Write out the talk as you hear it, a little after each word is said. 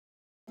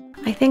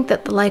I think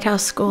that the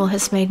Lighthouse School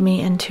has made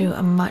me into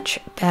a much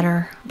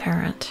better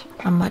parent,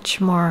 a much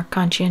more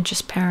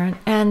conscientious parent,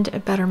 and a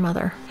better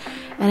mother.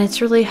 And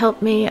it's really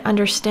helped me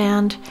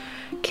understand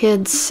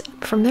kids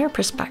from their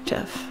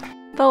perspective.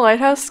 The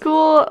Lighthouse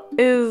School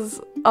is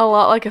a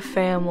lot like a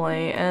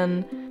family,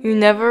 and you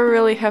never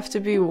really have to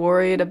be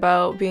worried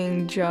about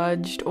being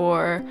judged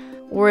or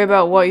worry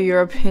about what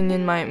your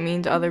opinion might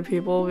mean to other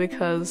people,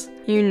 because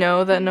you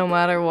know that no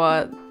matter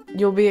what,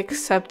 you'll be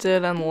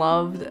accepted and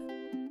loved.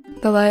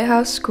 The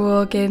Lighthouse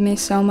School gave me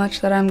so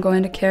much that I'm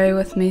going to carry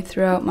with me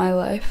throughout my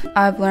life.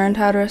 I've learned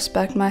how to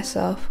respect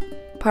myself.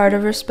 Part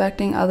of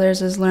respecting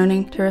others is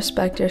learning to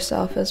respect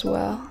yourself as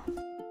well.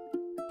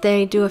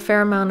 They do a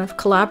fair amount of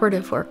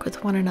collaborative work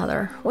with one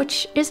another,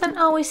 which isn't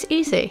always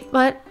easy,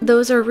 but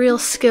those are real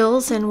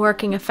skills in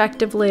working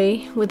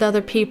effectively with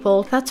other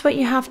people. That's what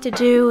you have to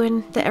do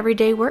in the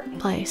everyday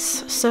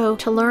workplace. So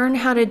to learn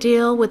how to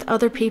deal with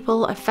other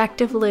people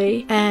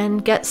effectively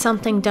and get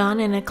something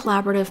done in a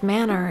collaborative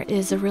manner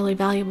is a really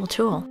valuable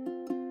tool.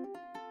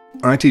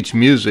 I teach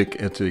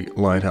music at the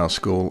Lighthouse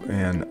School,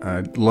 and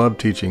I love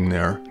teaching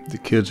there. The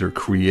kids are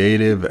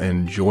creative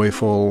and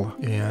joyful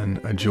and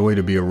a joy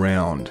to be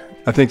around.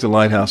 I think the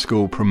Lighthouse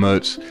School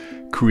promotes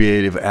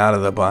creative,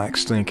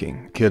 out-of-the-box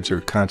thinking. Kids are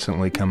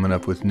constantly coming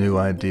up with new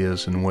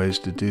ideas and ways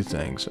to do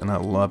things, and I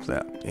love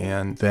that.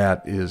 And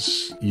that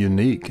is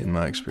unique in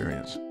my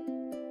experience.